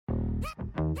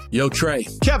Yo, Trey.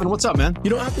 Kevin, what's up, man? You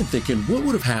know, I've been thinking, what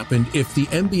would have happened if the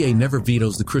NBA never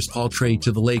vetoes the Chris Paul trade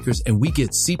to the Lakers and we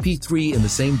get CP3 in the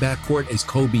same backcourt as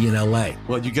Kobe in LA?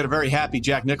 Well, you get a very happy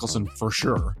Jack Nicholson for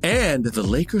sure. And the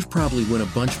Lakers probably win a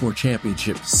bunch more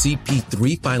championships.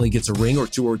 CP3 finally gets a ring or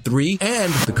 2 or 3,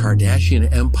 and the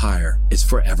Kardashian empire is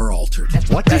forever altered.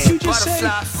 What did you just say?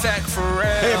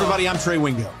 Hey, everybody, I'm Trey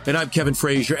Wingo. And I'm Kevin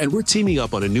Frazier, and we're teaming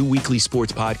up on a new weekly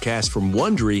sports podcast from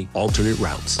Wondery, Alternate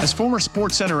Routes. As former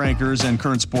Sports Center anchors and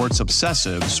current sports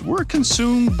obsessives, we're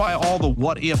consumed by all the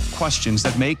what-if questions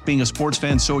that make being a sports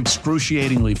fan so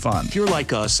excruciatingly fun. If you're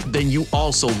like us, then you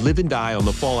also live and die on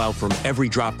the fallout from every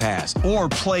drop pass. Or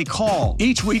play call.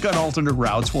 Each week on Alternate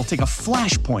Routes, we'll take a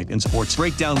flashpoint in sports,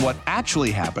 break down what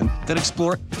actually happened, then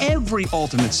explore every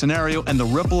alternate scenario and the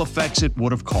ripple effects it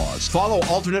would have caused. Follow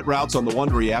Alternate Routes on the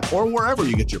Wondery app or wherever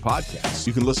you get your podcasts.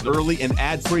 You can listen early and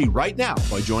ad-free right now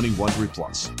by joining Wondery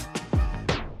Plus.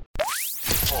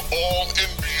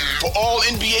 For all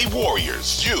NBA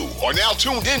Warriors, you are now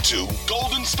tuned into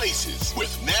Golden Spaces with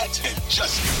Nat and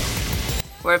Justin.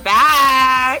 We're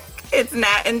back. It's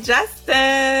Nat and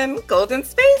Justin, Golden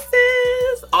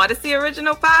Spaces, Odyssey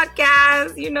original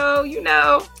podcast. You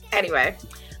know. Anyway,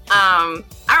 all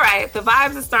right. The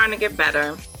vibes are starting to get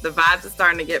better.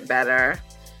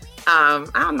 I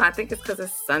don't know. I think it's because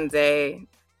it's Sunday,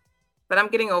 but I'm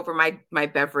getting over my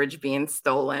beverage being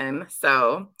stolen.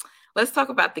 So let's talk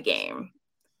about the game.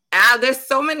 There's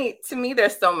so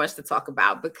much to talk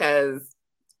about because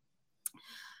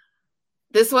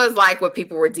this was like what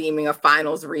people were deeming a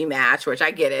finals rematch, which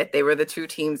I get it. They were the two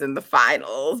teams in the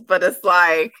finals, but it's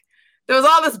like there was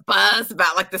all this buzz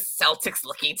about like the Celtics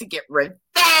looking to get revenge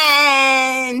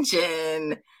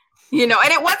and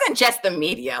it wasn't just the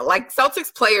media. Like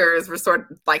Celtics players were sort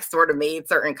of made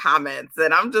certain comments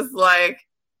and I'm just like,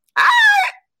 all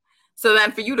right. So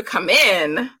then for you to come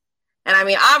in, and I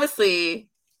mean, obviously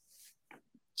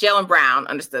Jaylen Brown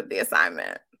understood the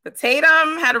assignment, but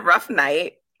Tatum had a rough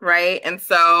night. Right. And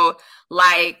so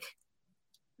like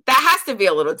that has to be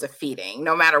a little defeating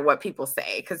no matter what people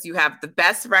say, because you have the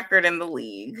best record in the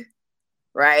league.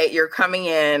 Right. You're coming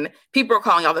in. People are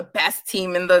calling y'all the best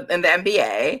team in the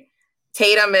NBA.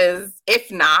 Tatum is,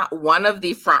 if not one of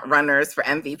the front runners for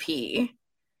MVP.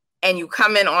 And you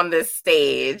come in on this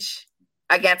stage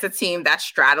against a team that's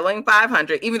straddling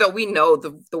 500, even though we know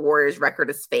the Warriors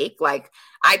record is fake. Like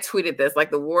I tweeted this,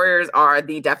 like the Warriors are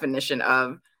the definition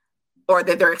of, or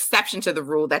that they're exception to the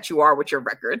rule that you are what your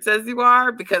record says you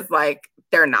are, because like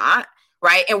they're not,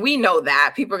 right? And we know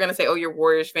that. People are going to say, oh, you're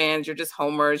Warriors fans, you're just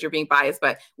homers, you're being biased,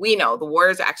 but we know the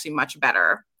Warriors are actually much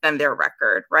better than their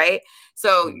record, right?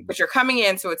 So, but you're coming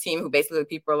into a team who basically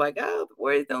people are like, oh, the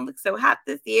Warriors don't look so hot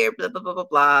this year, blah, blah, blah, blah,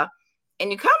 blah.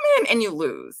 And you come in and you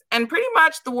lose. And pretty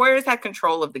much the Warriors had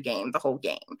control of the game, the whole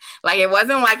game. Like, it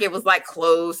wasn't like it was like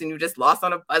close and you just lost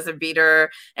on a buzzer beater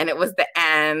and it was the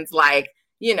end. Like,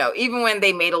 even when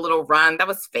they made a little run, that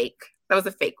was fake. That was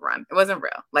a fake run. It wasn't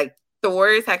real. Like the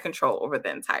Warriors had control over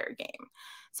the entire game.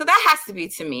 So that has to be,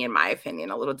 to me, in my opinion,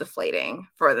 a little deflating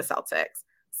for the Celtics.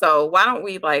 So why don't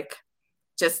we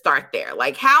just start there?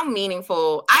 Like how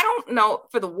meaningful, I don't know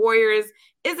for the Warriors,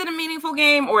 is it a meaningful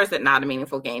game or is it not a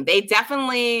meaningful game? They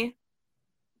definitely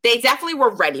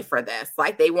were ready for this.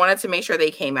 Like they wanted to make sure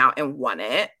they came out and won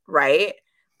it. Right.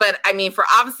 But I mean, for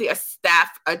obviously a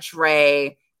Steph, a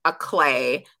Dre, a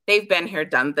Clay, they've been here,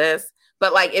 done this,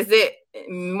 but like, is it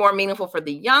more meaningful for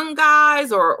the young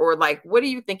guys or like, what do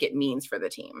you think it means for the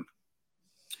team?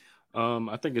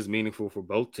 I think it's meaningful for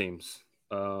both teams.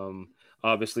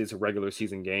 Obviously it's a regular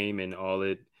season game and all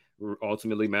it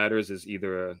ultimately matters is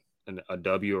either a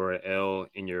W or an L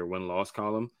in your win-loss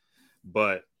column.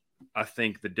 But I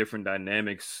think the different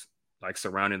dynamics like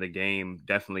surrounding the game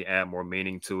definitely add more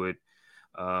meaning to it.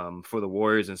 For the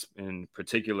Warriors in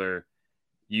particular,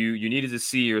 you needed to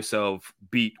see yourself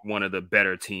beat one of the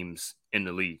better teams in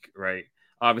the league, right?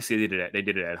 Obviously, they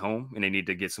did it at home, and they need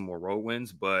to get some more road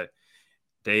wins. But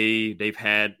they've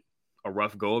had a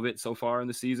rough go of it so far in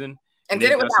the season, and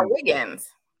did it without Wiggins.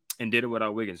 And did it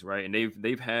without Wiggins, right? And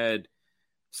they've had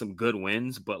some good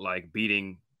wins, but like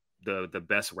beating the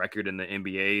best record in the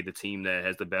NBA, the team that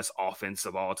has the best offense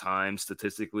of all time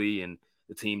statistically, and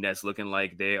the team that's looking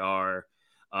like they are.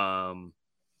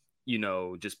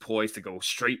 Just poised to go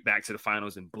straight back to the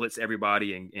finals and blitz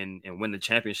everybody and win the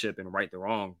championship and right the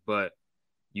wrong. But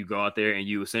you go out there and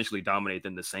you essentially dominate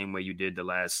them the same way you did the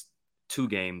last two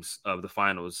games of the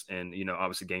finals. And,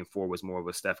 obviously game 4 was more of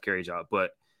a Steph Curry job.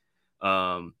 But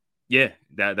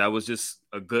that was just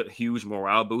a good, huge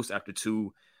morale boost after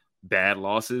 2 bad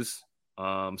losses.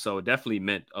 So it definitely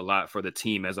meant a lot for the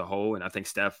team as a whole. And I think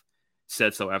Steph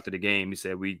said so after the game. He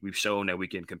said, we've shown that we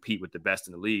can compete with the best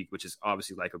in the league, which is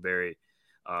obviously like a very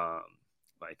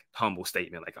like humble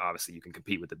statement. Like, obviously you can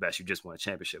compete with the best. You just won a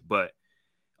championship, but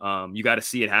you got to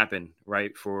see it happen,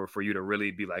 right? For you to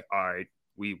really be like, all right,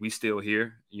 we still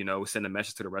here, send a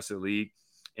message to the rest of the league.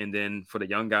 And then for the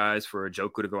young guys, for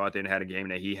Joku to go out there and had a game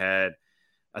that he had,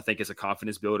 I think it's a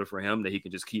confidence builder for him that he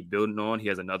can just keep building on. He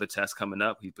has another test coming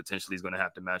up. He potentially is going to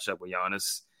have to match up with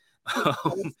Giannis.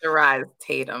 Posterized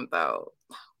Tatum, though.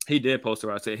 He did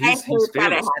posterize Tatum. I hate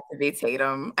that it had to be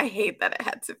Tatum. I hate that it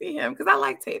had to be him because I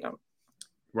like Tatum.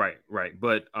 Right.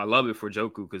 But I love it for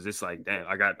Joku because it's like, damn,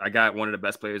 I got one of the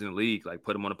best players in the league. Like,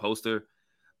 put him on a poster.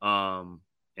 And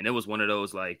it was one of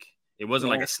those, like, it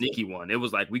wasn't like a sneaky one. It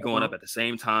was like, we going up at the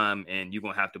same time and you're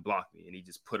going to have to block me. And he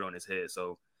just put it on his head.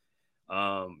 So,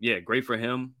 great for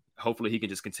him. Hopefully he can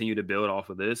just continue to build off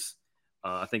of this.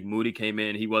 I think Moody came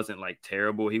in. He wasn't like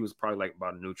terrible. He was probably like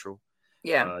about a neutral.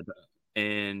 Yeah.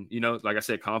 And, like I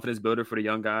said, confidence builder for the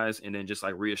young guys. And then just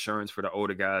like reassurance for the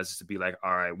older guys to be like,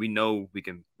 all right, we know we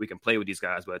can play with these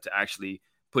guys, but to actually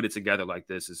put it together like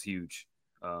this is huge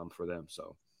for them.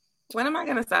 So when am I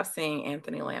going to stop seeing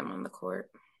Anthony Lamb on the court?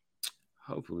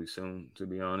 Hopefully soon, to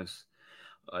be honest.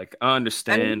 Like, I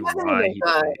understand why he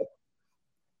played.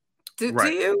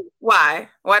 Do you? Why?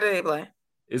 Why do they play?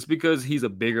 It's because he's a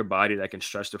bigger body that can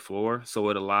stretch the floor, so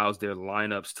it allows their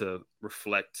lineups to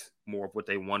reflect more of what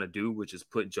they want to do, which is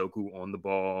put Joku on the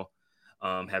ball,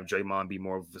 have Draymond be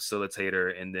more of a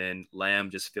facilitator, and then Lamb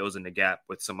just fills in the gap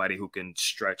with somebody who can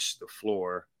stretch the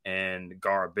floor and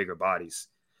guard bigger bodies.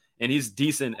 And he's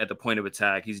decent at the point of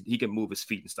attack. He can move his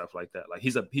feet and stuff like that. Like,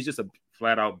 he's just a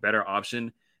flat out better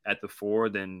option at the 4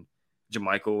 than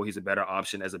JaMychal. He's a better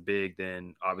option as a big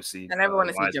than obviously. I never want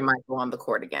to see JaMychal on the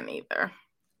court again either.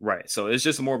 Right. So it's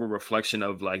just more of a reflection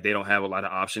of like they don't have a lot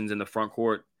of options in the front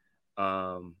court,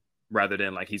 rather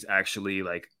than like he's actually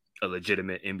like a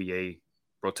legitimate NBA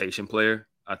rotation player.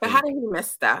 But how did he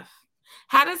miss Steph?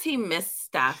 How does he miss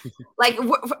Steph? Like,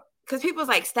 because people's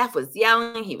like, Steph was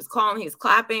yelling, he was calling, he was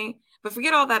clapping. But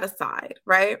forget all that aside,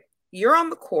 right? You're on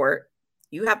the court,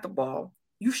 you have the ball.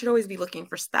 You should always be looking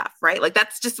for Steph, right? Like,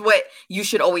 that's just what you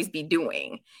should always be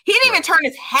doing. He didn't even turn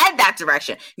his head that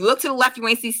direction. You look to the left, you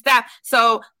ain't see Steph.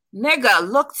 So, nigga,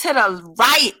 look to the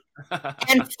right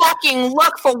and fucking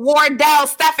look for Wardell,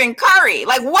 Stephen Curry.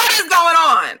 Like, what is going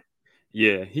on?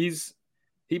 Yeah, he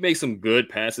makes some good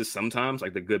passes sometimes,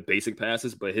 like the good basic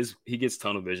passes, but he gets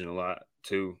tunnel vision a lot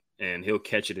too, and he'll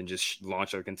catch it and just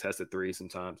launch a contested 3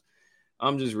 sometimes.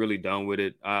 I'm just really done with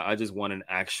it. I just want an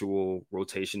actual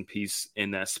rotation piece in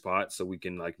that spot so we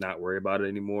can like not worry about it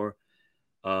anymore.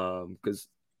 Because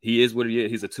he is what he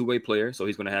is. He's a two-way player, so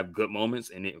he's going to have good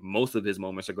moments, and most of his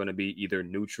moments are going to be either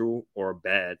neutral or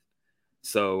bad.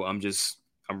 So I'm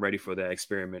ready for that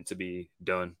experiment to be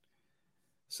done.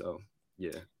 So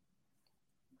yeah.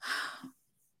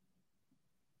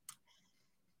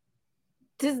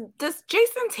 Does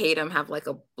Jason Tatum have like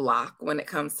a block when it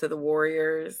comes to the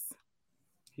Warriors?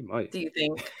 He might. Do you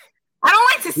think? I don't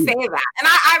like to say that. And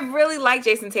I really like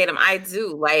Jason Tatum. I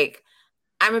do. Like,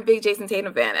 I'm a big Jason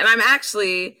Tatum fan. And I'm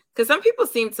actually, because some people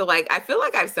seem to like, I feel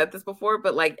like I've said this before,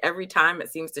 but like every time it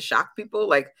seems to shock people.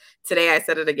 Like today I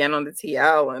said it again on the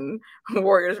TL and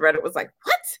Warriors Reddit was like,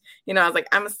 what? I was like,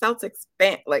 I'm a Celtics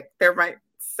fan. Like, they're my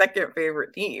second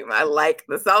favorite team. I like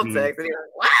the Celtics. And you're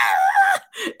like, wow.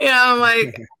 I'm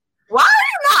like, why are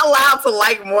you not allowed to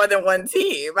like more than one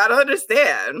team? I don't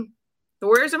understand. The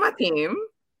Warriors are my team.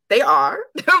 They are,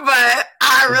 but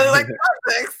I really like the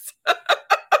Celtics.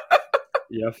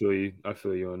 Yeah, I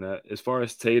feel you on that. As far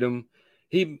as Tatum,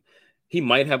 he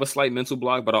might have a slight mental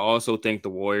block, but I also think the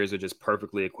Warriors are just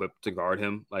perfectly equipped to guard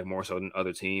him, like more so than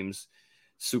other teams.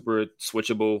 Super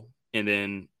switchable, and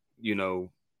then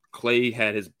Clay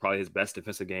had probably his best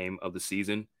defensive game of the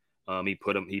season. He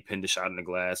pinned a shot in the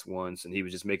glass once, and he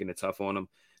was just making it tough on him.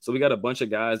 So we got a bunch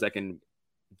of guys that can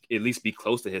at least be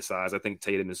close to his size. I think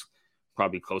Tatum is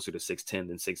probably closer to 6'10"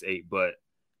 than 6'8", but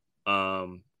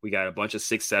we got a bunch of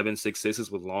 6'7", 6'6"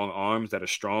 with long arms that are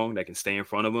strong, that can stay in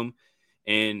front of him.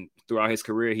 And throughout his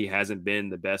career, he hasn't been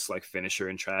the best like finisher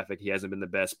in traffic. He hasn't been the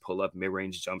best pull-up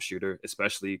mid-range jump shooter,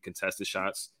 especially contested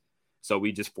shots. So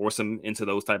we just force him into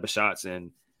those type of shots,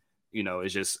 and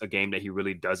it's just a game that he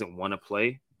really doesn't want to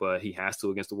play, but he has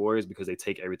to against the Warriors because they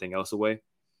take everything else away.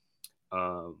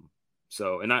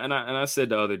 So, and I said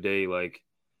the other day, like,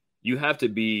 you have to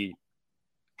be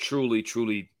truly,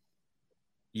 truly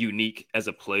unique as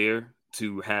a player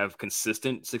to have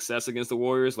consistent success against the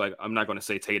Warriors. Like, I'm not going to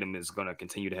say Tatum is going to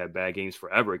continue to have bad games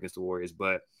forever against the Warriors,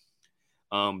 but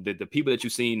the people that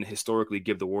you've seen historically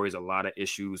give the Warriors a lot of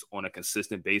issues on a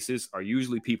consistent basis are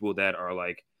usually people that are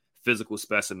like physical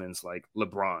specimens like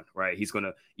LeBron, right? He's going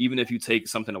to, even if you take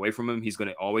something away from him, he's going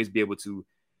to always be able to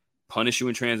punish you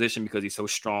in transition because he's so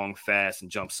strong, fast,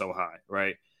 and jumps so high,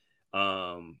 right?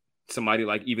 Somebody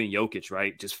like even Jokic,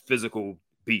 right? Just physical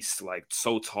beast, like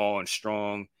so tall and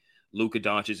strong. Luka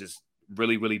Doncic is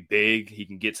really, really big. He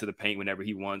can get to the paint whenever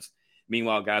he wants.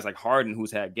 Meanwhile, guys like Harden,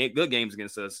 who's had good games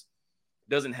against us,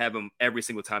 doesn't have him every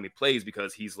single time he plays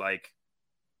because he's like,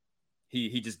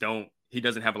 he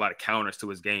doesn't have a lot of counters to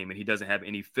his game, and he doesn't have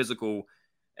any physical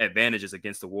advantages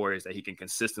against the Warriors that he can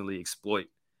consistently exploit.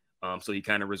 So he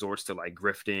kind of resorts to like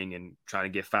grifting and trying to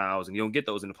get fouls, and you don't get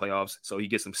those in the playoffs. So he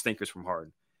gets some stinkers from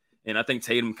Harden. And I think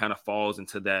Tatum kind of falls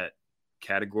into that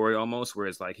category almost, where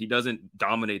it's like he doesn't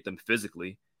dominate them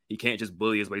physically. He can't just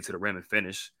bully his way to the rim and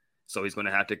finish. So he's going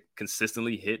to have to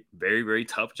consistently hit very, very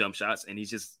tough jump shots. And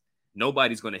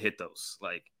nobody's going to hit those.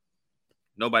 Like,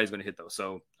 nobody's going to hit those.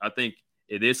 So I think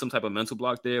it is some type of mental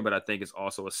block there, but I think it's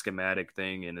also a schematic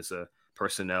thing and it's a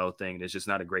personnel thing. It's just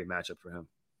not a great matchup for him.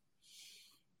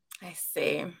 I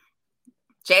see.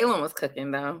 Jalen was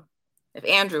cooking, though. If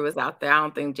Andrew was out there, I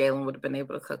don't think Jalen would have been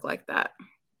able to cook like that.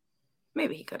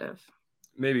 Maybe he could have.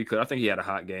 Maybe he could. I think he had a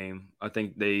hot game. I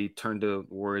think they turned the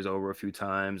Warriors over a few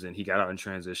times, and he got out in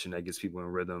transition. That gets people in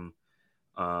rhythm.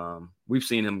 We've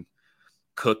seen him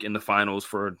cook in the finals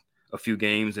for a few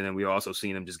games, and then we also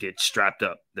seen him just get strapped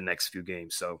up the next few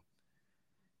games. So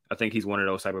I think he's one of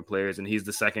those type of players, and he's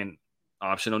the second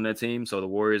option on that team. So the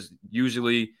Warriors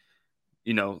usually,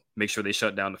 make sure they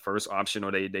shut down the first option,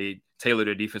 or they tailor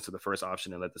their defense to the first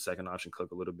option and let the second option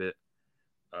cook a little bit.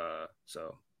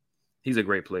 So he's a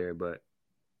great player, but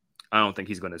I don't think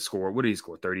he's going to score. What did he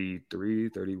score? 33,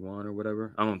 31 or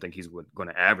whatever? I don't think he's going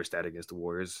to average that against the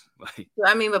Warriors.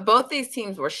 But both these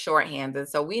teams were shorthanded,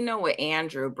 so we know what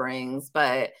Andrew brings.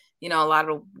 But, a lot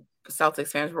of Celtics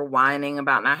fans were whining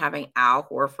about not having Al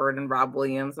Horford and Rob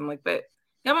Williams. I'm like, but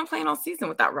y'all been playing all season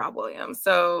without Rob Williams.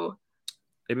 So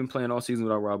they've been playing all season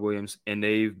without Rob Williams, and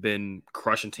they've been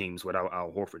crushing teams without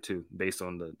Al Horford too, based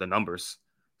on the numbers.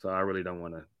 So I really don't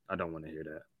want to hear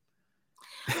that.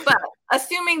 But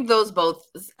assuming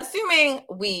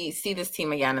we see this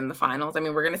team again in the finals,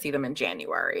 we're going to see them in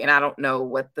January, and I don't know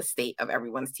what the state of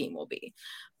everyone's team will be.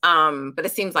 But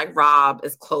it seems like Rob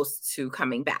is close to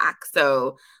coming back.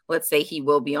 So let's say he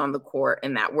will be on the court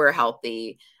and that we're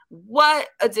healthy. What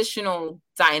additional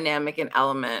dynamic and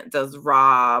element does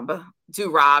Rob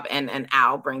and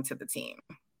Al bring to the team?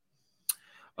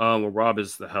 Well, Rob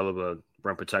is the hell of a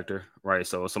rim protector, right?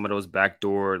 So some of those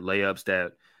backdoor layups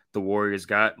that the Warriors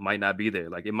got might not be there.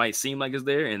 Like, it might seem like it's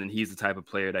there, and then he's the type of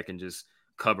player that can just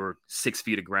cover 6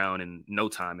 feet of ground in no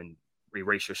time and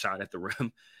erase your shot at the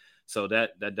rim. So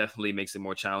that definitely makes it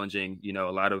more challenging. A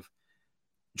lot of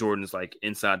Jordan's like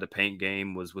inside the paint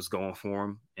game was going for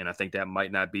him, and I think that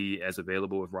might not be as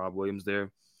available with Rob Williams there.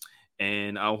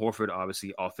 And Al Horford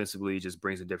obviously offensively just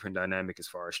brings a different dynamic as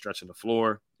far as stretching the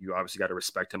floor. You obviously got to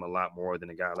respect him a lot more than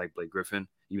a guy like Blake Griffin.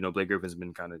 Even though Blake Griffin's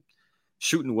been kind of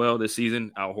shooting well this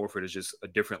season, Al Horford is just a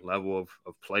different level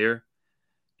of player.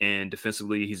 And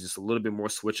defensively, he's just a little bit more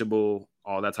switchable,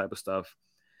 all that type of stuff.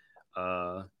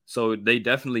 So they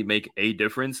definitely make a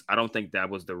difference. I don't think that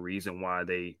was the reason why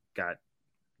they got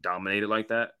dominated like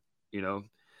that.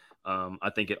 I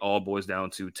think it all boils down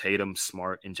to Tatum,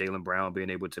 Smart, and Jaylen Brown being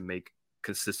able to make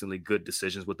consistently good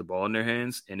decisions with the ball in their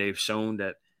hands. And they've shown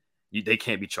that they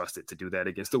can't be trusted to do that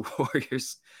against the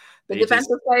Warriors. The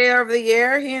defensive player of the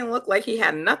year, he didn't look like he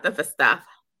had nothing for Steph.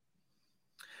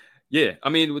 Yeah,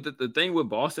 with the thing with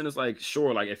Boston is like,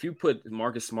 sure, like if you put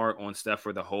Marcus Smart on Steph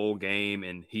for the whole game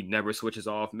and he never switches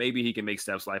off, maybe he can make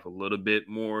Steph's life a little bit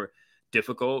more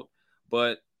difficult.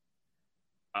 But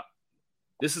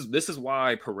this is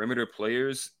why perimeter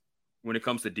players, when it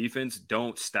comes to defense,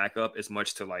 don't stack up as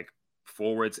much to like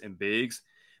forwards and bigs,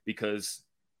 because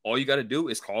all you got to do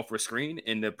is call for a screen,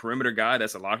 and the perimeter guy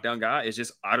that's a lockdown guy is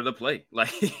just out of the play.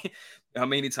 Like, how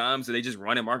many times do they just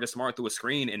run at Marcus Smart through a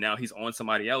screen, and now he's on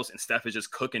somebody else, and Steph is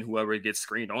just cooking whoever gets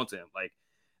screened onto him? Like,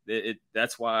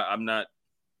 that's why I'm not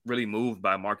really moved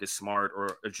by Marcus Smart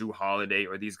or Drew Holiday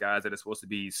or these guys that are supposed to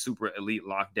be super elite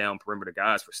lockdown perimeter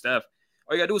guys for Steph.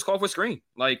 All you got to do is call for a screen.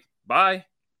 Like, bye.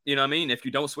 You know what I mean? If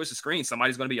you don't switch the screen,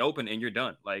 somebody's going to be open and you're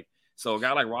done. Like, so a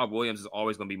guy like Rob Williams is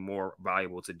always going to be more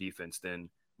valuable to defense than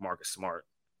Marcus Smart,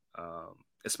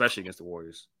 especially against the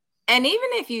Warriors. And even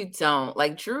if you don't,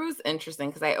 like, Drew's interesting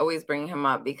because I always bring him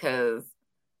up because,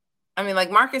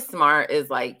 Marcus Smart is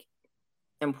like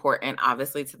important,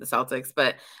 obviously, to the Celtics,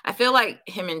 but I feel like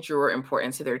him and Drew are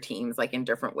important to their teams, like in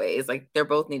different ways. Like they're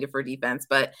both needed for defense,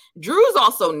 but Drew's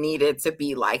also needed to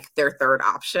be like their third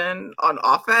option on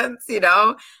offense, you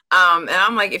know? And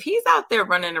I'm like, if he's out there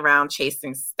running around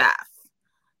chasing Steph,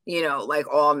 you know,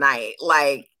 like all night,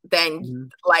 like then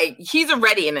like he's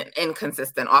already an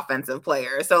inconsistent offensive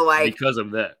player. So like because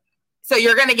of that. So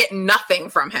you're gonna get nothing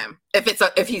from him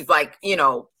if he's like, you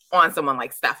know, on someone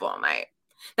like Steph all night.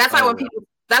 That's why when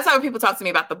people talk to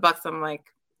me about the Bucks, I'm like,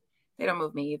 they don't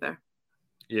move me either.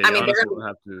 Yeah, I mean,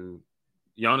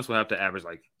 Giannis will have to average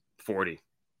like 40,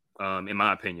 in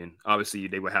my opinion. Obviously,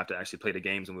 they would have to actually play the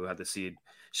games, and we would have to see it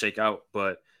shake out.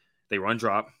 But they run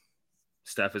drop.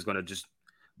 Steph is going to just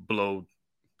blow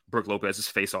Brook Lopez's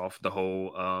face off the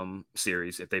whole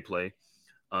series if they play.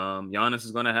 Giannis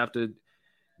is going to have to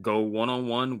go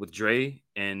one-on-one with Dre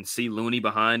and see Looney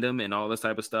behind him and all this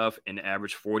type of stuff and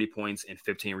average 40 points and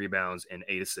 15 rebounds and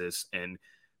 8 assists and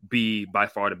be by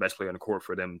far the best player on the court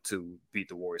for them to beat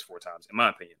the Warriors 4 times, in my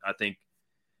opinion. I think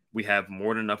we have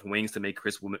more than enough wings to make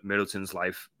Chris Middleton's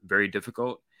life very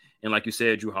difficult. And like you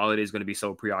said, Drew Holiday is going to be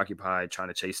so preoccupied trying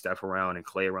to chase Steph around and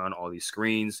Clay around all these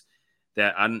screens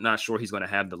that I'm not sure he's going to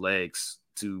have the legs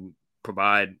to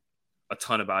provide a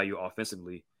ton of value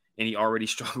offensively. And he already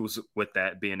struggles with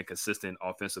that, being a consistent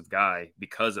offensive guy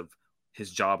because of his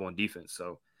job on defense.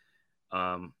 So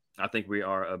I think we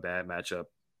are a bad matchup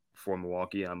for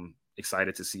Milwaukee. I'm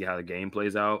excited to see how the game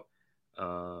plays out.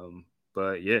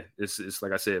 But yeah, it's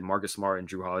like I said, Marcus Smart and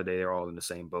Drew Holiday, they're all in the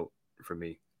same boat for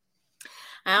me.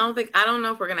 I don't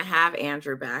know if we're going to have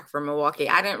Andrew back for Milwaukee.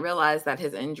 I didn't realize that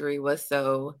his injury was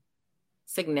so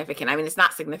significant. I mean, it's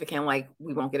not significant, like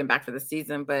we won't get him back for the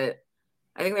season, but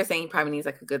I think they're saying he probably needs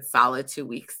like a good solid 2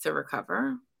 weeks to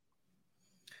recover.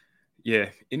 Yeah,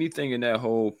 anything in that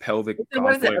whole pelvic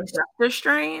complex. What is it, adductor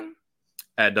strain?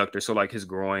 Adductor, so like his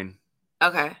groin.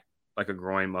 Okay. Like a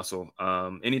groin muscle.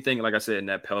 Anything, like I said, in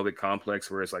that pelvic complex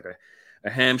where it's like a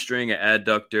hamstring, an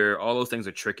adductor, all those things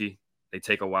are tricky. They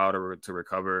take a while to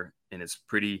recover, and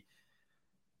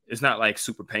it's not like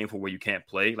super painful where you can't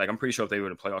play. Like I'm pretty sure if they were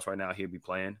in the playoffs right now, he'd be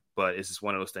playing, but it's just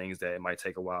one of those things that it might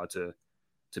take a while to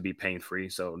be pain-free.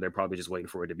 So they're probably just waiting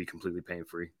for it to be completely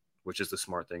pain-free, which is the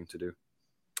smart thing to do.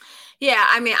 Yeah,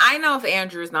 I mean, I know if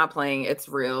Andrew's not playing, it's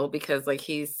real because like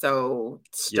he's so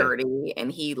sturdy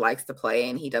and he likes to play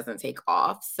and he doesn't take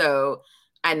off. So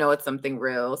I know it's something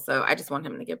real. So I just want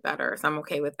him to get better. So I'm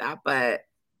okay with that. But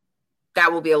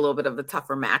that will be a little bit of a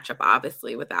tougher matchup,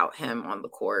 obviously, without him on the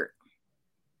court.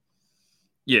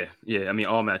 Yeah. I mean,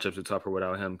 all matchups are tougher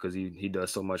without him because he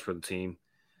does so much for the team.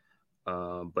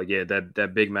 But yeah,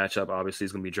 that big matchup obviously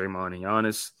is going to be Draymond and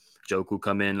Giannis. Joku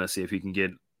come in. Let's see if he can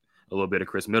get a little bit of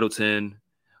Chris Middleton.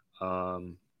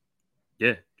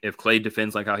 If Clay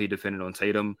defends like how he defended on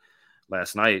Tatum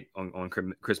last night on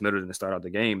Chris Middleton to start out the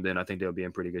game, then I think they'll be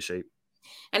in pretty good shape.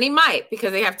 And he might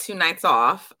because they have 2 nights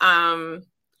off. But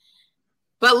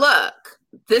look,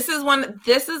 this is one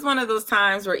of those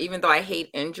times where even though I hate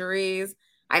injuries,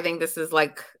 I think this is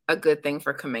like a good thing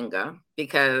for Kuminga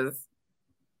because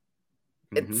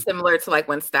it's similar to like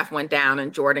when Steph went down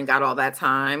and Jordan got all that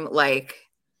time. Like,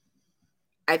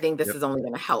 I think this is only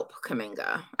going to help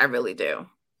Kuminga. I really do.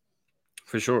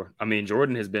 For sure. I mean,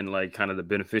 Jordan has been like kind of the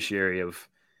beneficiary of,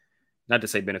 not to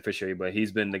say beneficiary, but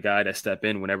he's been the guy that step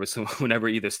in whenever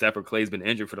either Steph or Clay's been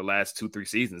injured for the last 2-3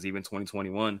 seasons, even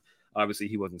 2021. Obviously,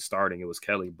 he wasn't starting. It was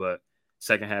Kelly. But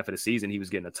second half of the season, he was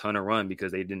getting a ton of run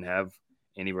because they didn't have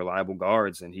any reliable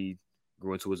guards. And he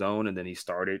grew into his own. And then he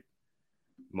started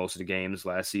most of the games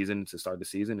last season to start the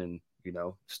season and,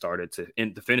 started to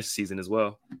finish the season as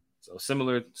well. So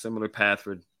similar path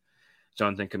for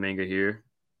Jonathan Kuminga here.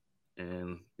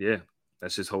 And yeah,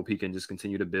 let's just hope he can just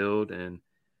continue to build and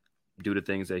do the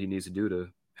things that he needs to do to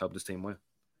help this team win.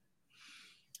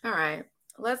 All right.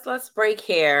 Let's break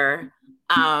here.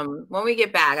 When we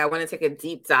get back, I want to take a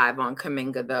deep dive on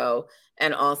Kuminga though,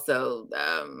 and also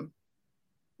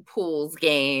Poole's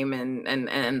game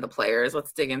and the players.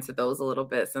 Let's dig into those a little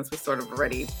bit since we sort of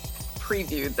already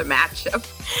previewed the matchup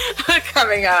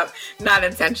coming up, not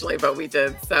intentionally, but we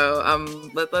did. So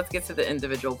let's get to the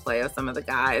individual play of some of the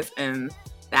guys and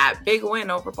that big win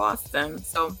over Boston.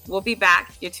 So we'll be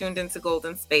back. You're tuned into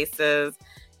Golden Spaces.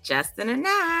 Justin and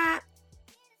Nat.